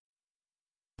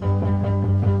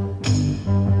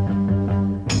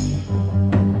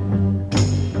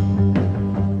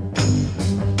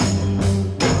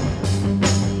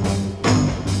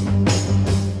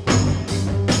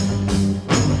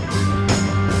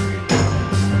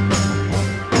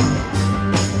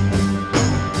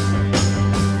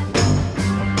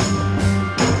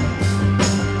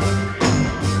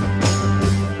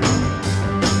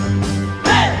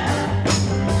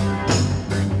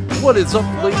What is up,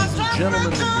 ladies and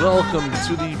gentlemen? Welcome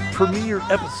to the premiere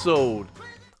episode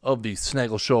of the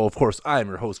Snaggle Show. Of course, I am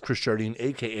your host, Chris Jardine,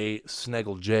 a.k.a.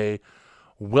 Snaggle J.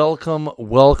 Welcome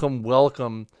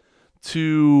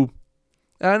to,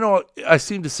 and I know I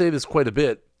seem to say this quite a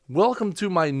bit, welcome to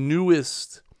my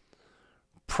newest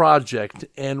project,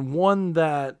 and one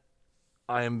that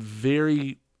I am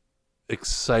very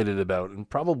excited about, and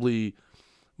probably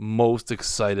most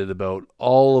excited about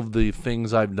all of the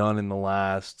things I've done in the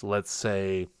last, let's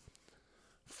say,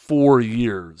 4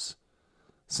 years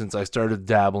since I started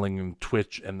dabbling in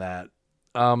Twitch and that.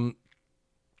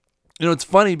 It's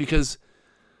funny because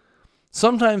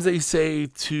sometimes they say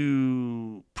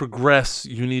to progress,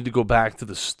 you need to go back to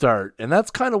the start. And that's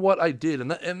kind of what I did.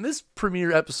 And this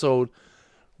premiere episode,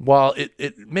 while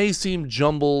it may seem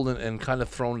jumbled and kind of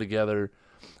thrown together,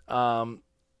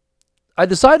 I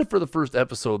decided for the first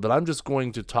episode that I'm just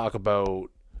going to talk about,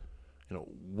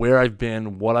 where I've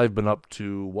been, what I've been up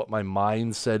to, what my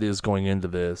mindset is going into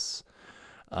this.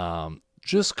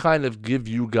 Just kind of give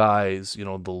you guys, the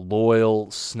loyal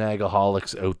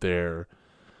snagaholics out there,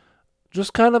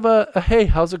 just kind of a hey,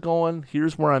 how's it going?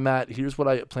 Here's where I'm at. Here's what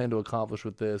I plan to accomplish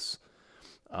with this.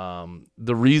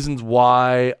 The reasons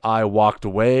why I walked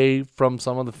away from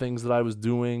some of the things that I was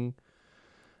doing.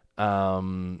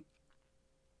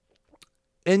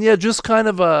 And yeah, just kind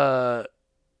of a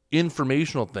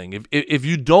informational thing. If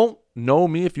you don't know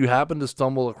me, if you happen to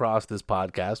stumble across this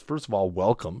podcast, first of all,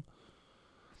 welcome.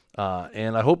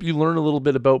 And I hope you learn a little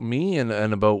bit about me and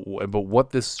about what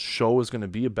this show is going to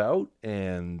be about.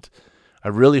 And I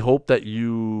really hope that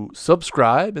you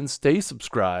subscribe and stay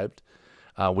subscribed.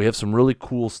 We have some really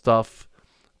cool stuff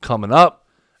coming up.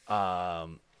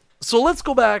 So let's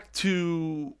go back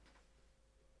to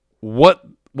what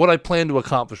I plan to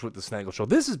accomplish with the Snaggle Show.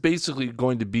 This is basically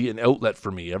going to be an outlet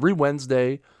for me. Every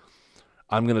Wednesday,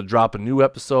 I'm going to drop a new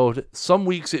episode. Some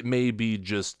weeks it may be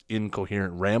just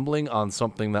incoherent rambling on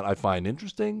something that I find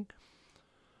interesting.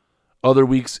 Other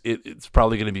weeks it's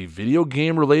probably going to be video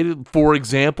game related. For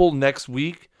example, next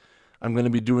week, I'm going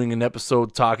to be doing an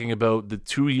episode talking about the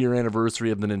 2-year anniversary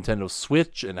of the Nintendo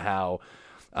Switch and how,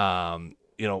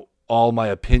 all my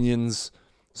opinions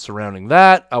surrounding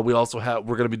that. We're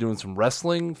going to be doing some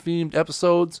wrestling themed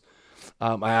episodes.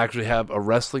 I actually have a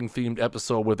wrestling themed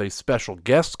episode with a special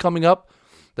guest coming up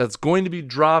that's going to be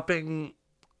dropping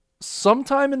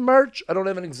sometime in March. I don't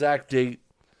have an exact date.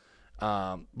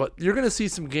 But you're going to see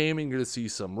some gaming. You're going to see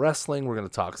some wrestling. We're going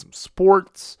to talk some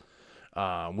sports.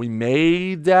 We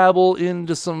may dabble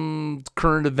into some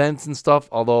current events and stuff,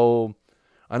 although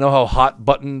I know how hot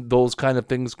button those kind of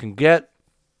things can get.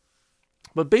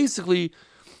 But basically,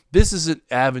 this is an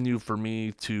avenue for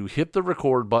me to hit the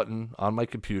record button on my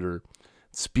computer,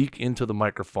 speak into the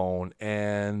microphone,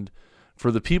 and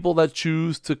for the people that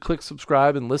choose to click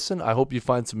subscribe and listen, I hope you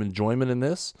find some enjoyment in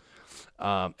this.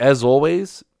 As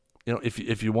always,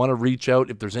 if you want to reach out,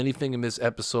 if there's anything in this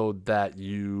episode that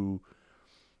you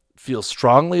feel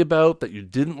strongly about, that you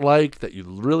didn't like, that you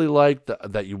really liked,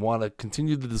 that you want to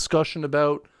continue the discussion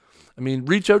about,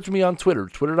 reach out to me on Twitter,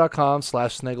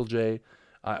 twitter.com/SnaggleJ.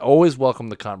 I always welcome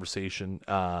the conversation.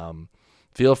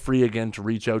 Feel free, again, to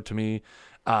reach out to me.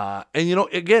 And,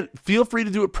 again, feel free to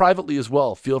do it privately as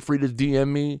well. Feel free to DM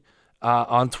me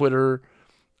on Twitter,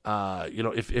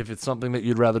 if it's something that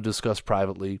you'd rather discuss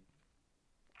privately.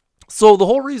 So the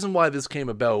whole reason why this came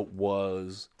about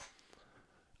was,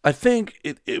 I think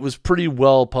it was pretty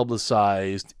well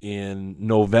publicized in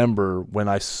November when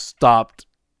I stopped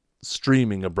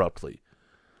streaming abruptly.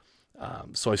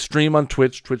 So I stream on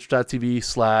Twitch,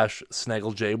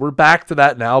 twitch.tv/SnaggleJ. We're back to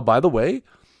that now, by the way.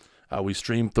 We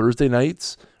stream Thursday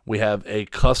nights. We have a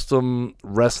custom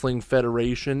wrestling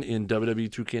federation in WWE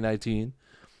 2K19,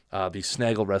 the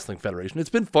Snaggle Wrestling Federation.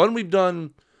 It's been fun. We've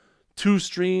done 2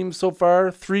 streams so far,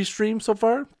 3 streams so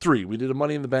far. 3. We did a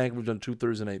Money in the Bank. We've done 2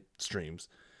 Thursday night streams.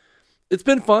 It's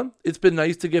been fun. It's been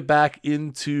nice to get back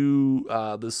into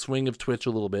the swing of Twitch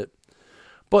a little bit.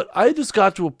 But I just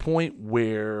got to a point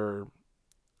where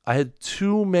I had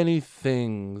too many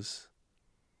things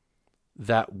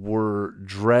that were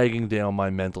dragging down my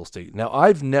mental state. Now,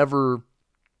 I don't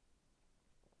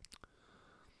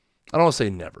want to say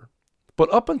never,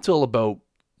 but up until about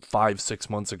 5-6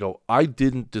 months ago, I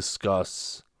didn't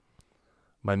discuss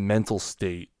my mental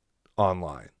state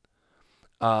online.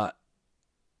 And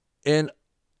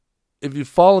if you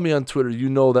follow me on Twitter, you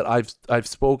know that I've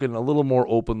spoken a little more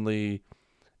openly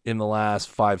in the last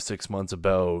 5-6 months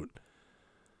about,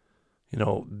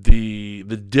 the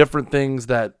different things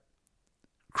that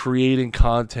creating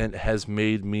content has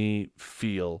made me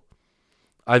feel.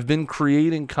 I've been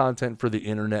creating content for the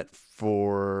internet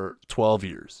for 12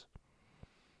 years.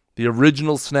 The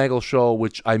original Snaggle Show,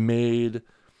 which I made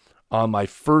on my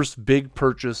first big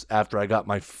purchase after I got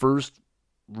my first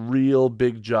real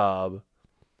big job,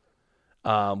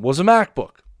 was a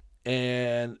MacBook.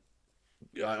 And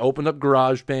I opened up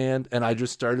GarageBand and I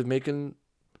just started making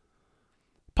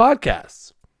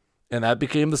podcasts. And that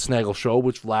became the Snaggle Show,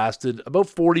 which lasted about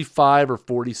 45 or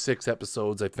 46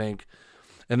 episodes, I think.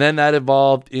 And then that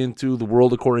evolved into The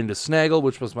World According to Snaggle,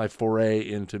 which was my foray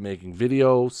into making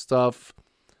video stuff.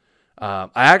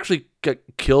 I actually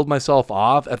killed myself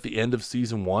off at the end of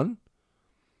season 1,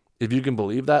 if you can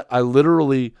believe that. I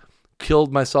literally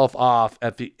killed myself off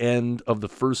at the end of the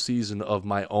first season of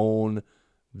my own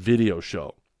video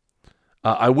show.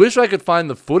 I wish I could find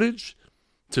the footage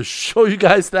to show you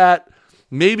guys that.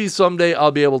 Maybe someday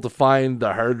I'll be able to find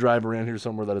the hard drive around here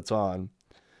somewhere that it's on.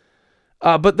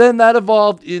 But then that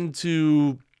evolved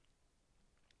into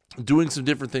doing some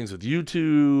different things with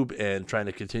YouTube and trying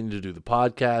to continue to do the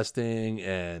podcasting.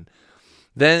 And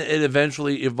then it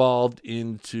eventually evolved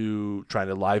into trying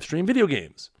to live stream video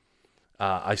games.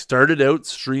 I started out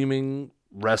streaming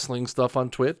wrestling stuff on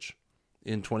Twitch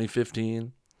in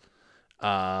 2015.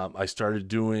 I started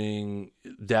dabbling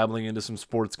into some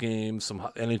sports games, some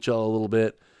NHL a little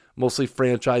bit, mostly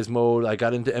franchise mode. I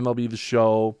got into MLB The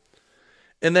Show.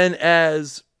 And then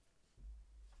as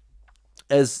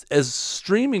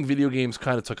streaming video games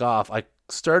kind of took off, I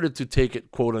started to take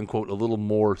it, quote unquote, a little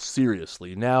more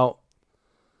seriously. Now,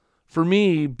 for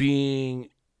me, being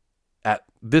at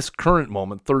this current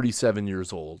moment, 37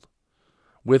 years old,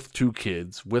 with 2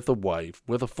 kids, with a wife,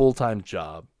 with a full-time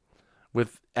job,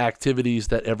 with activities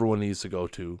that everyone needs to go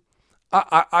to,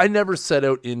 I never set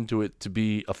out into it to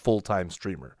be a full-time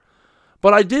streamer.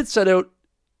 But I did set out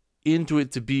into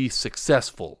it to be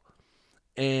successful.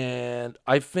 And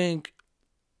I think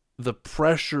the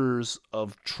pressures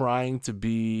of trying to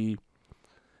be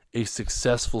a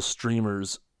successful streamer,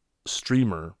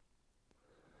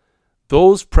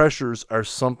 those pressures are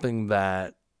something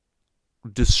that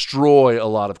destroy a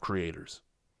lot of creators.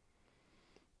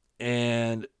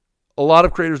 And a lot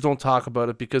of creators don't talk about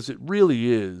it because it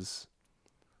really is,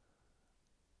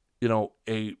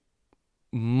 a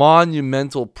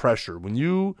monumental pressure. When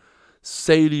you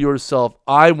say to yourself,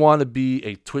 I want to be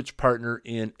a Twitch partner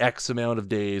in X amount of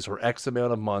days or X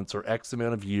amount of months or X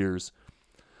amount of years,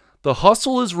 the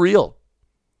hustle is real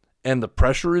and the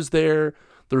pressure is there.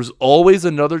 There's always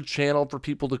another channel for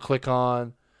people to click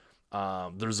on.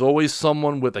 There's always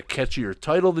someone with a catchier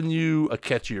title than you, a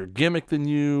catchier gimmick than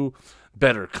you,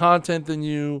 better content than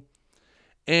you.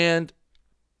 And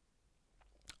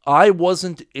I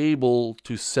wasn't able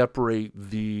to separate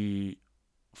the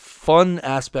fun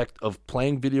aspect of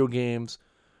playing video games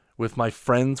with my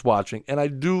friends watching. And I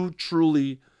do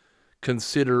truly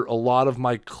consider a lot of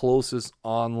my closest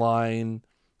online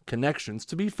connections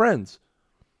to be friends.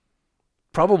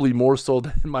 Probably more so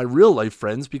than my real life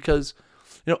friends, because,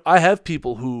 I have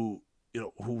people who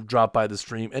drop by the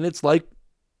stream and it's like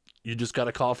you just got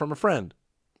a call from a friend.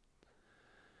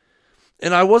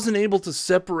 And I wasn't able to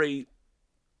separate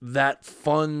that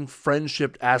fun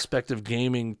friendship aspect of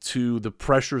gaming to the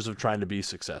pressures of trying to be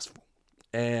successful.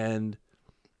 And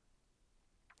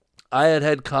I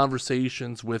had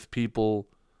conversations with people,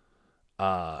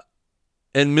 and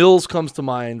Mills comes to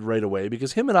mind right away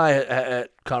because him and I had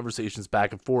conversations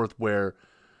back and forth where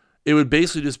it would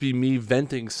basically just be me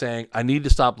venting, saying, I need to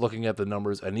stop looking at the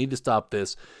numbers. I need to stop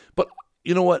this. But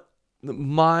you know what?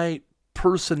 My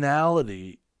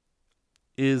personality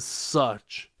is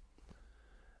such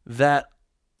that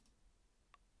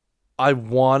I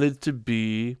wanted to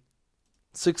be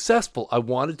successful. I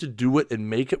wanted to do it and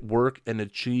make it work and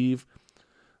achieve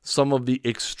some of the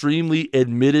extremely,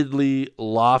 admittedly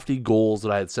lofty goals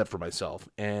that I had set for myself.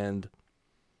 And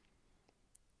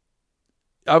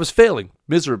I was failing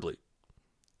miserably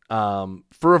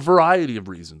for a variety of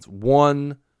reasons.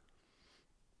 One,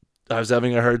 I was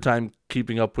having a hard time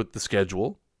keeping up with the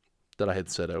schedule that I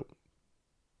had set out.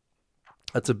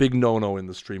 That's a big no-no in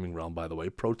the streaming realm, by the way.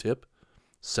 Pro tip,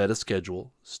 set a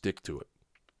schedule, stick to it.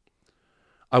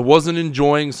 I wasn't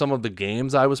enjoying some of the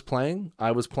games I was playing.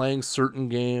 I was playing certain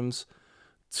games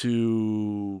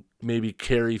to maybe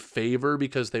carry favor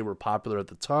because they were popular at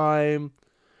the time.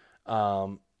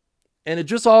 And it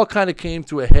just all kind of came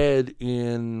to a head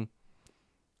in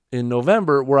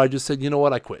November where I just said, you know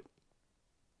what, I quit.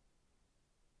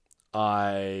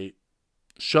 I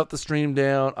shut the stream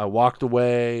down. I walked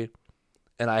away.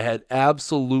 And I had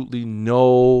absolutely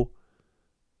no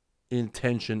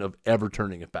intention of ever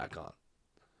turning it back on.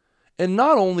 And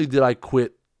not only did I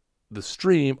quit the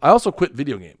stream, I also quit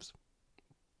video games.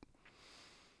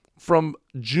 From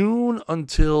June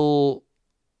until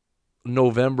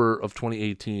November of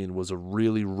 2018 was a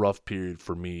really rough period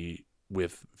for me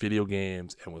with video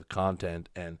games and with content,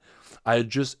 and I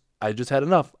just had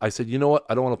enough. I said, you know what?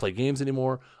 I don't want to play games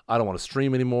anymore. I don't want to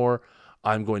stream anymore.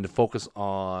 I'm going to focus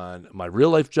on my real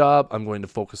life job. I'm going to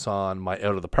focus on my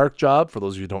out of the park job. For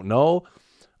those of you who don't know,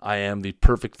 I am the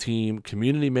Perfect Team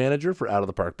community manager for Out of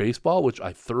the Park Baseball, which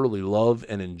I thoroughly love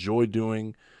and enjoy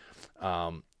doing.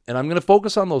 And I'm going to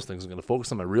focus on those things. I'm going to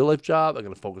focus on my real life job. I'm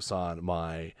going to focus on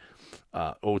my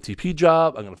OTP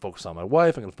job. I'm going to focus on my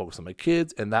wife. I'm going to focus on my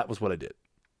kids. And that was what I did.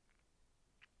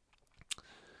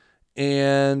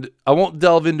 And I won't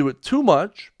delve into it too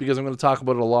much because I'm going to talk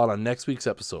about it a lot on next week's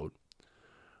episode.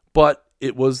 But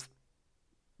it was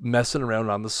messing around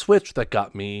on the Switch that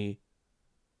got me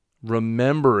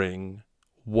remembering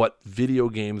what video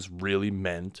games really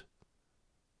meant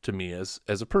to me as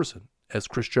a person, as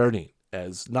Chris Jardine,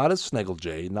 as not as Sneggle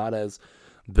J, not as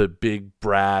the big,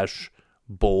 brash,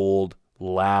 bold,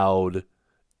 loud,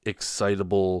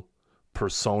 excitable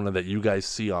persona that you guys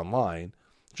see online.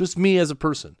 Just me as a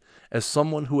person, as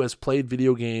someone who has played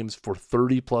video games for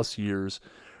 30 plus years,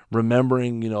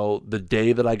 remembering, the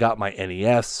day that I got my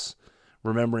NES,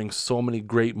 remembering so many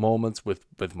great moments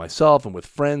with myself and with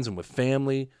friends and with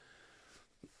family.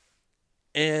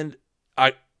 And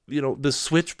the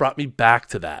Switch brought me back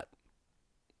to that.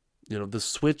 The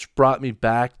Switch brought me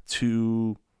back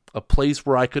to a place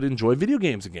where I could enjoy video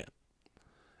games again.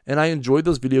 And I enjoyed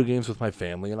those video games with my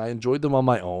family, and I enjoyed them on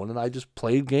my own, and I just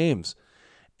played games.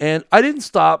 And I didn't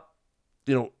stop,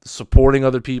 supporting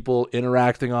other people,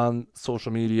 interacting on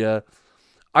social media.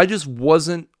 I just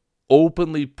wasn't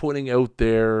openly putting out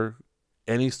there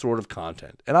any sort of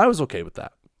content. And I was okay with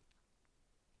that.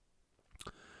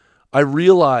 I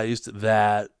realized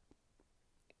that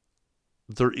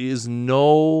there is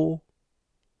no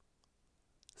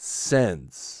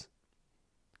sense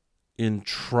in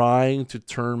trying to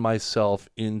turn myself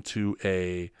into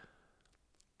a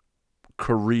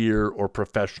career or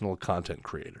professional content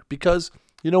creator. Because,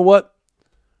 you know what?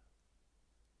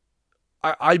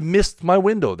 I missed my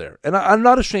window there. And I'm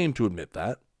not ashamed to admit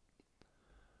that.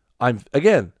 I'm,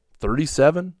 again,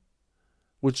 37,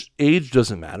 which age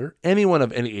doesn't matter. Anyone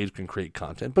of any age can create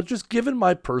content. But just given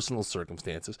my personal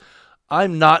circumstances,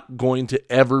 I'm not going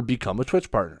to ever become a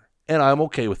Twitch partner. And I'm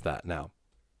okay with that now.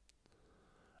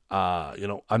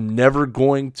 I'm never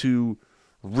going to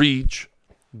reach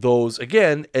those,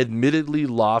 again, admittedly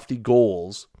lofty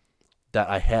goals that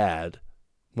I had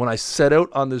when I set out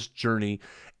on this journey.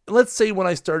 Let's say when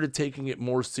I started taking it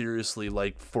more seriously,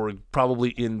 like for probably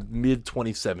in mid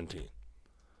 2017,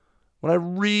 when I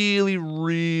really,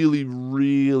 really,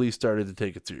 really started to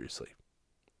take it seriously.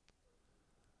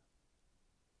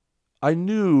 I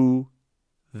knew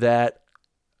that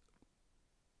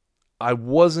I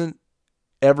wasn't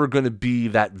ever going to be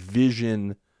that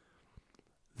vision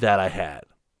that I had.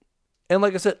 And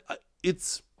like I said,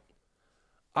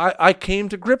 I came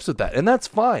to grips with that, and that's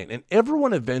fine. And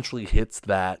everyone eventually hits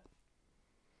that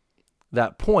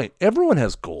point. Everyone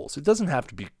has goals. It doesn't have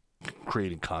to be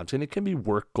creating content. It can be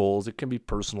work goals. It can be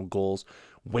personal goals,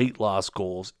 weight loss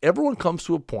goals. Everyone comes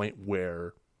to a point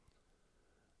where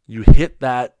you hit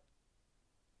that,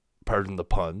 pardon the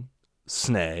pun,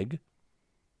 snag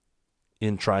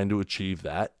in trying to achieve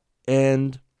that.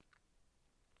 And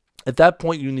at that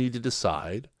point, you need to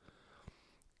decide,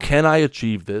 can I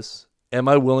achieve this? Am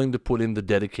I willing to put in the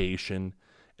dedication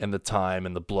and the time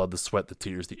and the blood, the sweat, the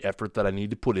tears, the effort that I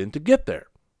need to put in to get there?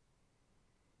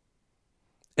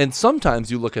 And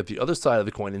sometimes you look at the other side of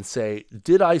the coin and say,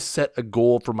 did I set a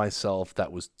goal for myself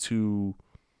that was too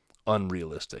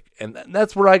unrealistic? And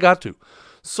that's where I got to.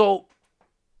 So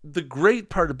the great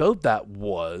part about that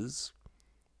was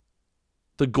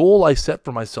the goal I set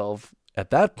for myself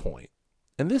at that point,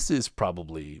 and this is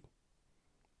probably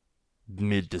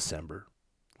mid-December,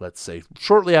 let's say,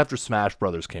 shortly after Smash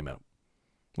Brothers came out,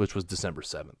 which was December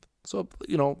 7th. So,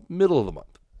 middle of the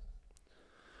month.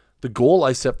 The goal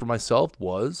I set for myself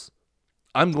was,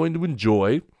 I'm going to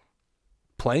enjoy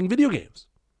playing video games.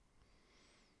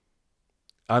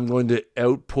 I'm going to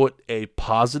output a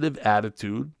positive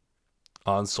attitude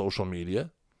on social media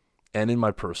and in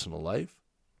my personal life.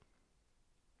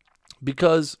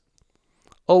 Because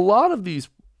a lot of these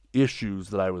issues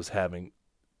that I was having,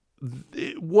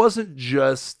 it wasn't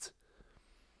just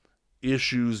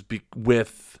issues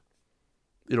with,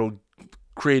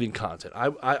 creating content.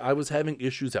 I was having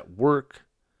issues at work,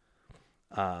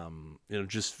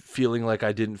 just feeling like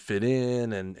I didn't fit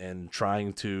in and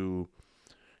trying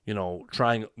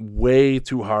way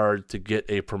too hard to get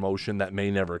a promotion that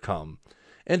may never come.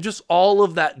 And just all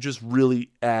of that just really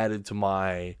added to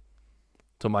my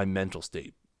mental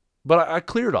state. But I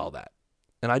cleared all that.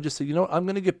 And I just said, you know what? I'm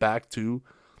going to get back to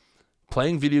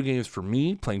playing video games for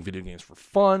me, playing video games for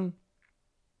fun.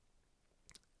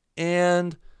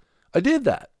 And I did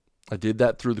that. I did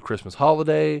that through the Christmas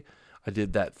holiday. I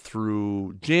did that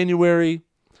through January.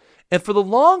 And for the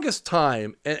longest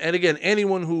time, and again,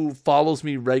 anyone who follows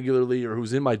me regularly or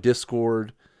who's in my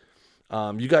Discord,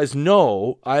 you guys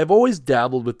know I've always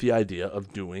dabbled with the idea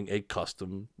of doing a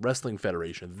custom wrestling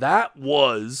federation. That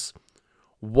was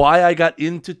why I got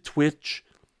into Twitch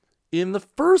in the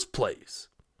first place.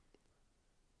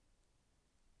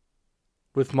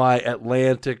 With my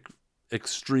Atlantic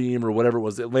Extreme or whatever it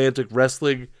was, Atlantic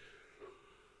Wrestling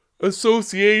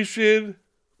Association,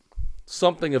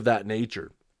 something of that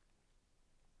nature.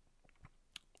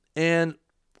 And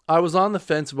I was on the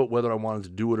fence about whether I wanted to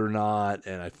do it or not,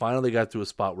 and I finally got to a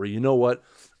spot where, you know what,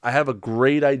 I have a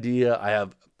great idea. I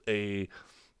have a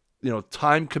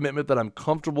time commitment that I'm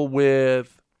comfortable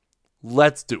with.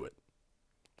 Let's do it.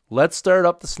 Let's start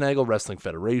up the Snaggle Wrestling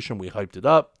Federation. We hyped it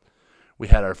up. We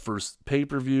had our first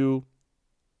pay-per-view.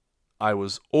 I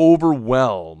was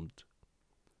overwhelmed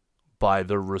by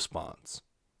the response.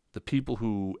 The people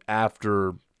who,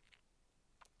 after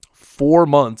 4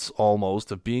 months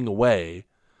almost of being away,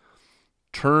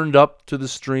 turned up to the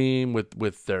stream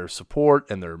with their support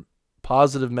and their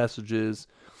positive messages.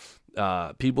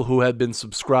 People who had been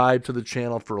subscribed to the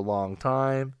channel for a long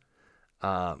time,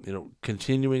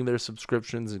 continuing their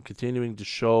subscriptions and continuing to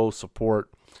show support.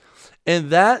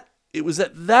 And it was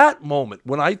at that moment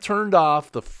when I turned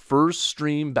off the first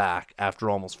stream back after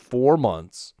almost 4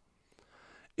 months.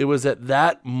 It was at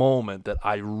that moment that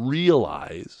I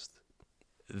realized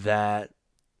that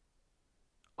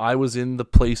I was in the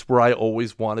place where I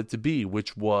always wanted to be,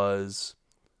 which was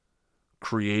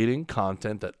creating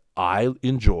content that I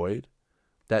enjoyed,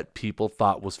 that people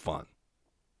thought was fun.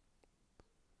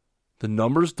 The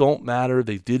numbers don't matter.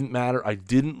 They didn't matter. I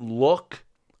didn't look.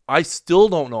 I still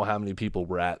don't know how many people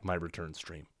were at my return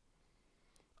stream.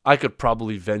 I could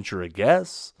probably venture a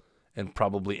guess and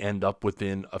probably end up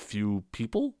within a few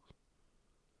people,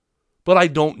 but I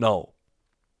don't know.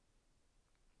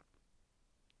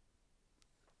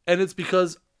 And it's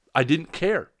because I didn't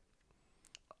care.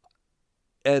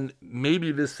 And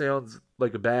maybe this sounds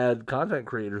like a bad content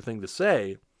creator thing to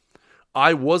say.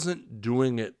 I wasn't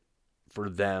doing it for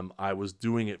them. I was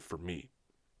doing it for me.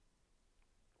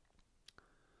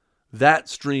 That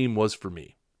stream was for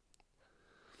me.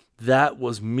 That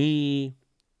was me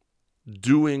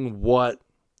doing what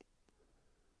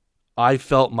I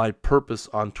felt my purpose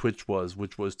on Twitch was,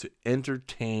 which was to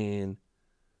entertain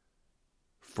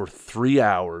for 3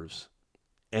 hours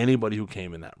anybody who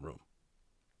came in that room.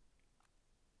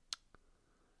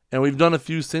 And we've done a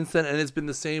few since then, and it's been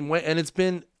the same way, and it's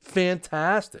been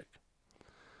fantastic.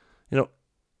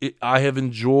 I have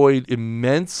enjoyed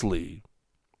immensely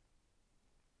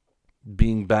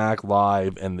being back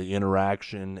live and the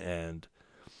interaction and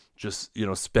just,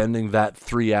 spending that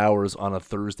 3 hours on a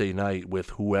Thursday night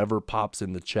with whoever pops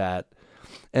in the chat.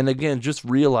 And again, just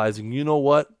realizing, you know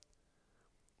what?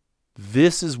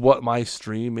 This is what my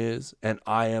stream is, and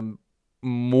I am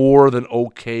more than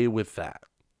okay with that.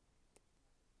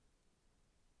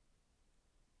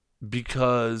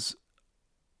 Because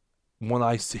when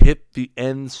I hit the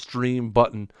end stream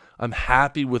button, I'm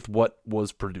happy with what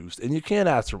was produced. And you can't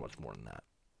ask for much more than that.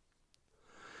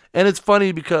 And it's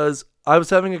funny because I was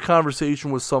having a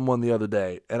conversation with someone the other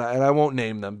day, and I won't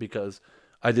name them because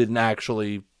I didn't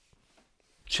actually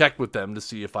check with them to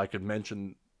see if I could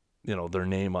mention, their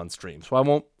name on stream. So I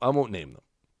won't name them.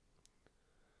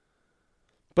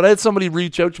 But I had somebody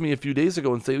reach out to me a few days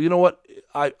ago and say, you know what?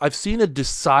 I've seen a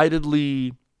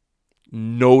decidedly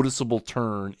noticeable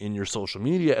turn in your social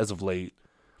media as of late,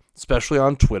 especially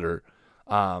on Twitter,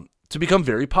 to become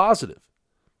very positive.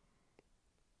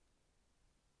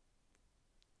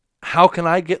 How can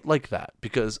I get like that?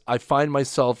 Because I find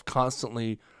myself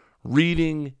constantly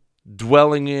reading,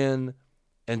 dwelling in,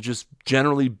 and just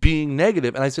generally being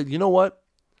negative. And I said, you know what?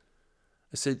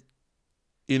 I said,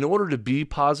 in order to be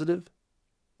positive,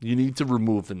 you need to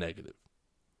remove the negative.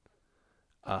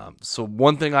 So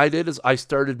one thing I did is I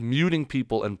started muting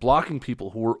people and blocking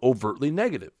people who were overtly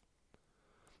negative.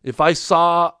 If I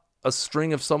saw a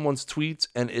string of someone's tweets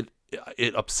and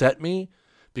it upset me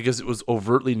because it was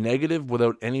overtly negative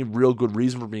without any real good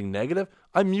reason for being negative,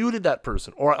 I muted that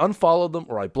person, or I unfollowed them,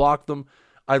 or I blocked them.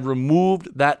 I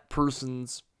removed that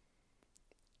person's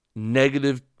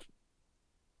negative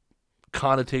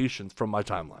connotations from my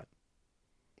timeline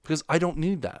because I don't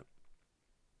need that.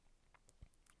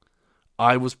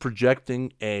 I was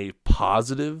projecting a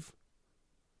positive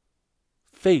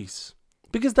face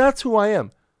because that's who I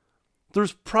am.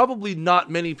 there's probably not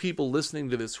many people listening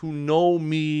to this who know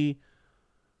me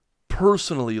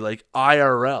personally, like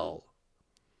IRL.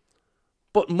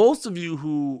 But most of you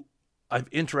who I've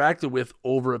interacted with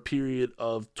over a period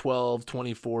of 12,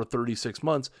 24, 36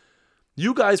 months,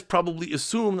 you guys probably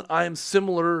assume that I am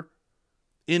similar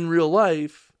in real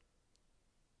life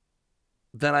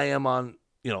than I am on,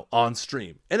 on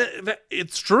stream. And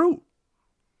it's true.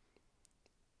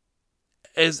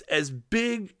 As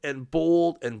big and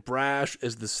bold and brash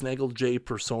as the Snaggle J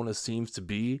persona seems to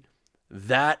be,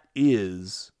 that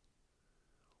is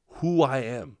who I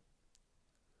am.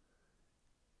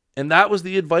 And that was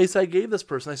the advice I gave this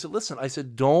person. I said, listen,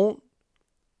 don't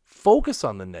focus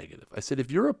on the negative. I said,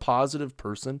 if you're a positive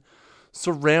person,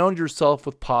 surround yourself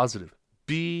with positive.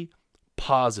 Be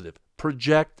positive.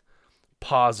 Project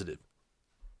positive.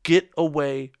 Get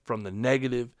away from the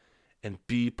negative and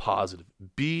be positive.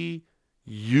 Be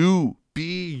you.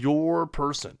 Be your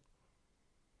person.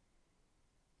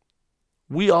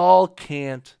 We all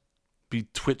can't be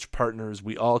Twitch partners.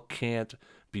 We all can't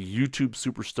be YouTube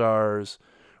superstars.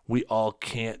 We all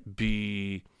can't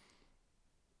be,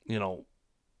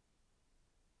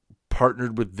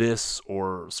 partnered with this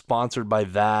or sponsored by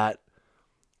that.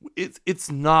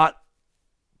 It's not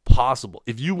possible.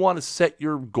 If you want to set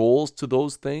your goals to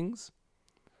those things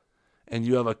and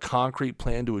you have a concrete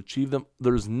plan to achieve them,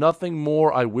 there's nothing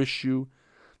more I wish you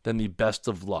than the best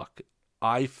of luck.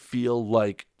 I feel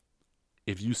like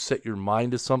if you set your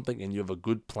mind to something and you have a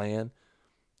good plan,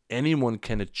 anyone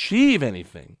can achieve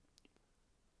anything,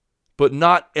 but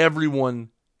not everyone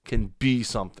can be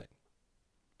something.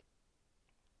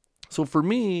 So for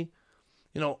me,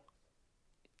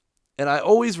 and I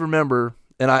always remember,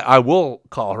 and I will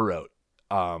call her out.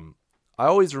 I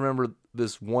always remember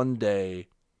this one day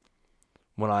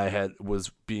when I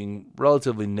was being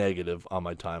relatively negative on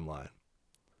my timeline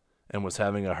and was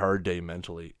having a hard day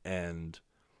mentally. And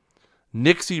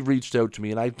Nixie reached out to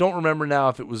me, and I don't remember now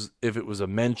if it was a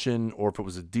mention or if it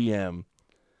was a DM.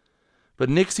 But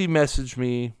Nixie messaged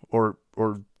me or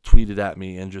tweeted at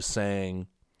me and just saying,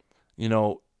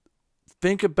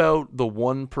 think about the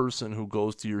one person who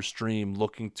goes to your stream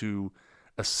looking to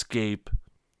escape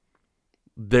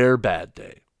their bad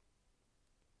day.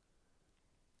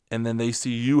 And then they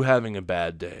see you having a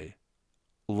bad day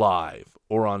live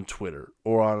or on Twitter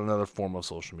or on another form of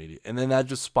social media. And then that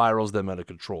just spirals them out of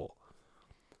control.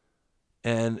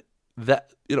 And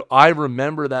that, I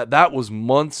remember that was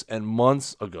months and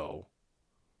months ago.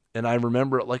 And I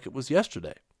remember it like it was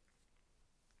yesterday.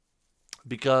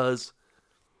 Because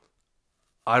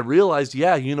I realized,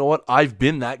 you know what? I've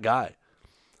been that guy.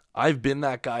 I've been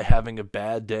that guy having a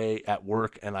bad day at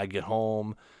work, and I get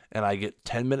home and I get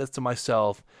 10 minutes to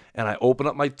myself and I open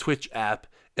up my Twitch app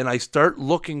and I start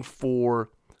looking for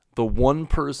the one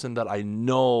person that I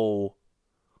know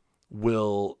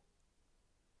will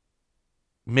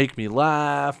make me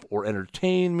laugh or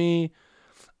entertain me.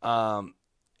 And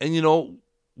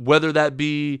whether that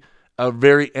be a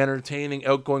very entertaining,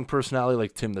 outgoing personality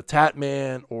like Tim the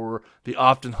Tatman, or the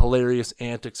often hilarious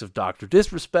antics of Dr.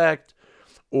 Disrespect,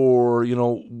 or,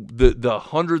 the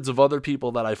hundreds of other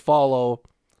people that I follow,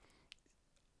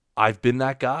 I've been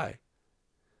that guy.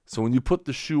 So when you put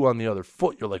the shoe on the other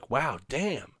foot, you're like, wow,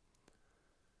 damn,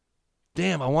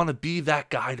 I want to be that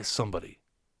guy to somebody.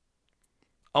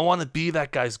 I want to be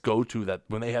that guy's go-to that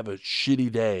when they have a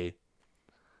shitty day,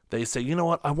 they say, you know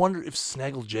what, I wonder if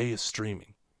Snaggle J is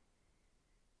streaming.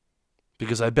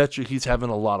 Because I bet you he's having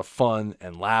a lot of fun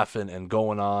and laughing and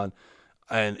going on.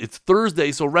 And it's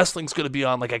Thursday, so wrestling's going to be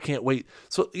on. Like, I can't wait.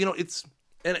 So, it's...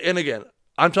 And again,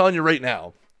 I'm telling you right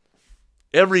now,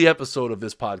 every episode of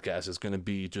this podcast is going to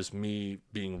be just me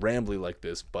being rambly like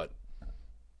this, but...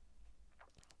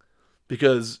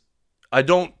 Because I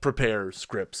don't prepare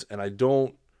scripts, and I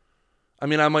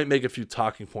might make a few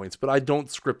talking points, but I don't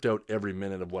script out every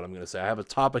minute of what I'm going to say. I have a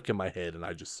topic in my head, and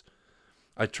I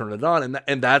turn it on.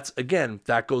 And that's, again,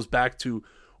 that goes back to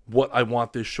what I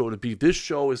want this show to be. This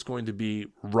show is going to be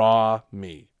raw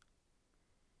me.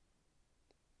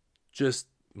 Just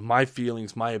my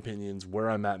feelings, my opinions, where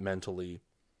I'm at mentally.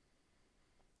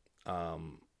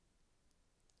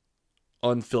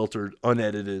 Unfiltered,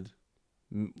 unedited.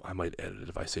 I might edit it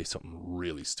if I say something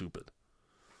really stupid.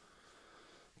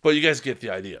 But you guys get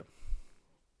the idea.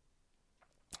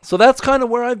 So that's kind of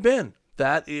where I've been.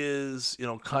 That is,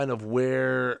 kind of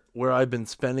where I've been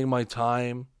spending my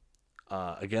time.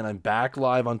 Again, I'm back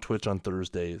live on Twitch on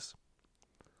Thursdays.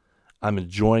 I'm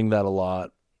enjoying that a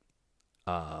lot.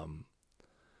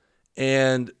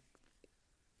 And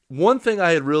one thing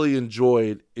I had really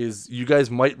enjoyed is, you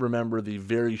guys might remember the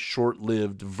very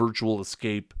short-lived Virtual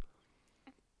Escape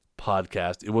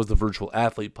podcast. It was the Virtual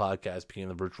Athlete podcast, became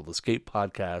the Virtual Escape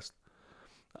podcast.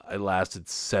 I lasted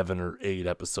 7 or 8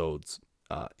 episodes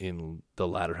in the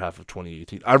latter half of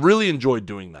 2018. I really enjoyed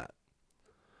doing that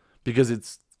because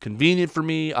it's convenient for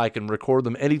me. I can record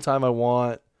them anytime I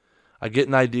want. I get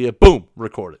an idea, boom,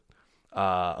 record it.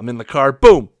 I'm in the car,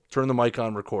 boom, turn the mic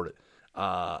on, record it.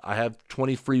 I have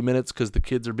 20 free minutes because the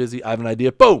kids are busy. I have an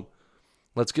idea, boom,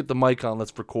 let's get the mic on,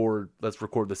 let's record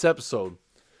this episode.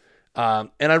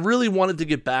 And I really wanted to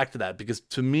get back to that because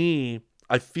to me,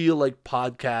 I feel like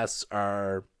podcasts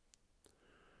are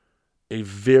a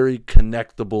very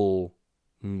connectable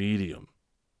medium.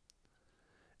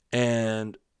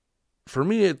 And for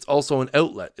me, it's also an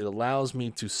outlet. It allows me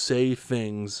to say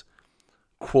things,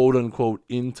 quote unquote,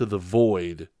 into the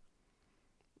void.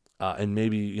 And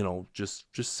maybe, just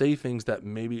say things that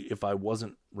maybe if I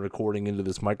wasn't recording into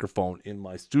this microphone in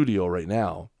my studio right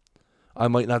now, I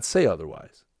might not say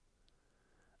otherwise.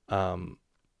 So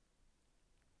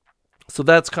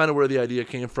that's kind of where the idea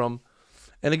came from.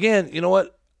 And again, you know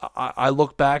what? I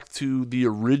look back to the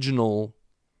original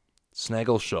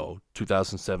Snaggle Show,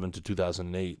 2007 to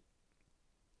 2008.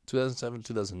 2007,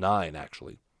 2009,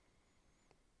 actually.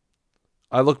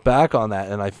 I look back on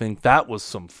that and I think that was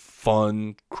some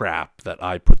fun crap that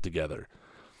I put together.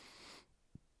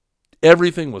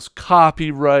 Everything was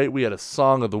copyright. We had a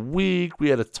song of the week. We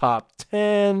had a top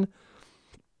 10.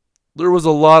 There was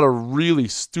a lot of really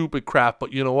stupid crap,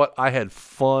 but you know what? I had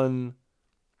fun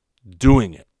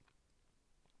doing it.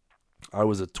 I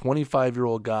was a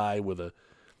 25-year-old guy with a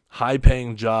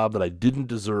high-paying job that I didn't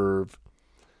deserve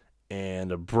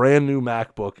and a brand new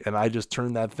MacBook, and I just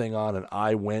turned that thing on and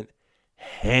I went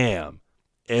ham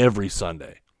every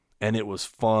Sunday. And it was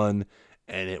fun,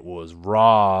 and it was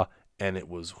raw, and it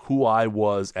was who I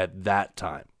was at that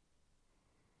time.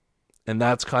 And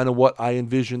that's kind of what I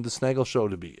envisioned the Snaggle Show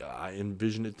to be. I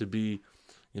envisioned it to be,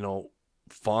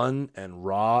 fun and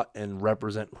raw and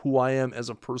represent who I am as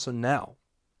a person now.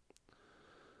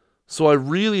 So I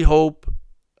really hope,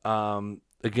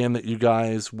 again, that you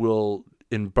guys will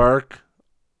embark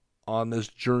on this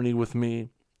journey with me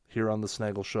here on the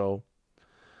Snaggle Show.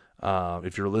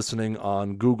 If you're listening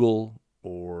on Google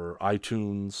or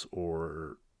iTunes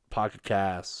or Pocket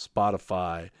Casts,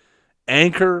 Spotify,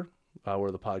 Anchor,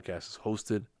 where the podcast is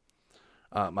hosted,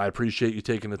 I appreciate you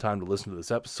taking the time to listen to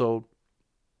this episode.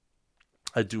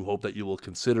 I do hope that you will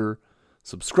consider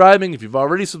subscribing. If you've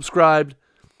already subscribed,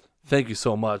 thank you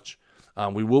so much.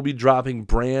 We will be dropping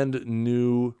brand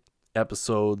new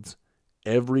episodes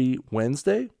every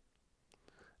Wednesday.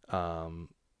 I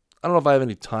don't know if I have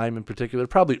any time in particular,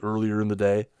 probably earlier in the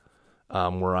day,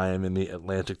 where I am in the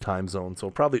Atlantic time zone. So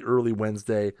probably early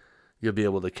Wednesday, you'll be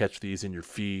able to catch these in your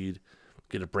feed,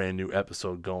 get a brand new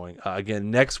episode going. Again,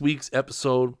 next week's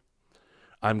episode,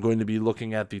 I'm going to be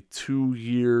looking at the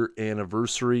 2-year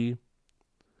anniversary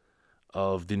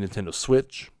of the Nintendo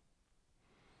Switch.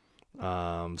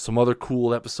 Some other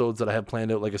cool episodes that I have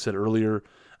planned out, like I said earlier.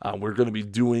 We're going to be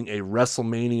doing a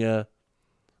WrestleMania,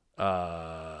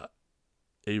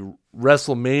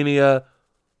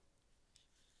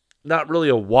 not really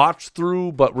a watch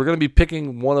through, but we're going to be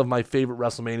picking one of my favorite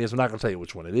WrestleManias. I'm not going to tell you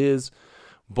which one it is,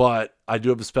 but I do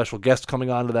have a special guest coming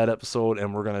on to that episode,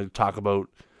 and we're going to talk about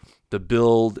the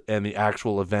build and the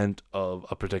actual event of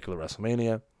a particular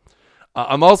WrestleMania.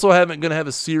 I'm also going to have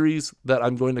a series that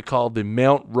I'm going to call the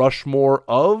Mount Rushmore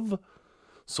of.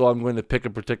 So I'm going to pick a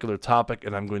particular topic,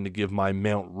 and I'm going to give my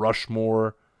Mount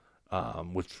Rushmore,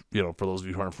 which, for those of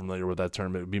you who aren't familiar with that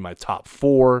term, it would be my top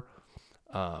 4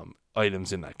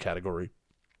 items in that category.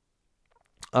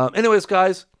 Anyways,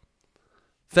 guys,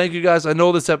 thank you guys. I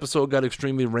know this episode got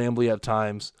extremely rambly at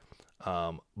times,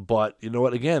 but you know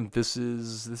what? Again, this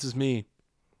is me.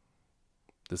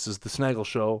 This is the Snaggle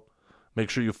Show. Make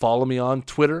sure you follow me on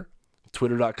Twitter,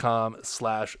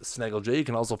 twitter.com/SnaggleJ. You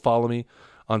can also follow me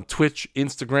on Twitch,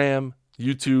 Instagram,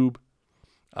 YouTube,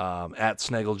 at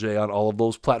SnaggleJ on all of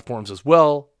those platforms as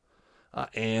well.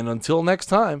 And until next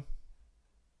time,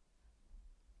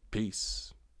 peace.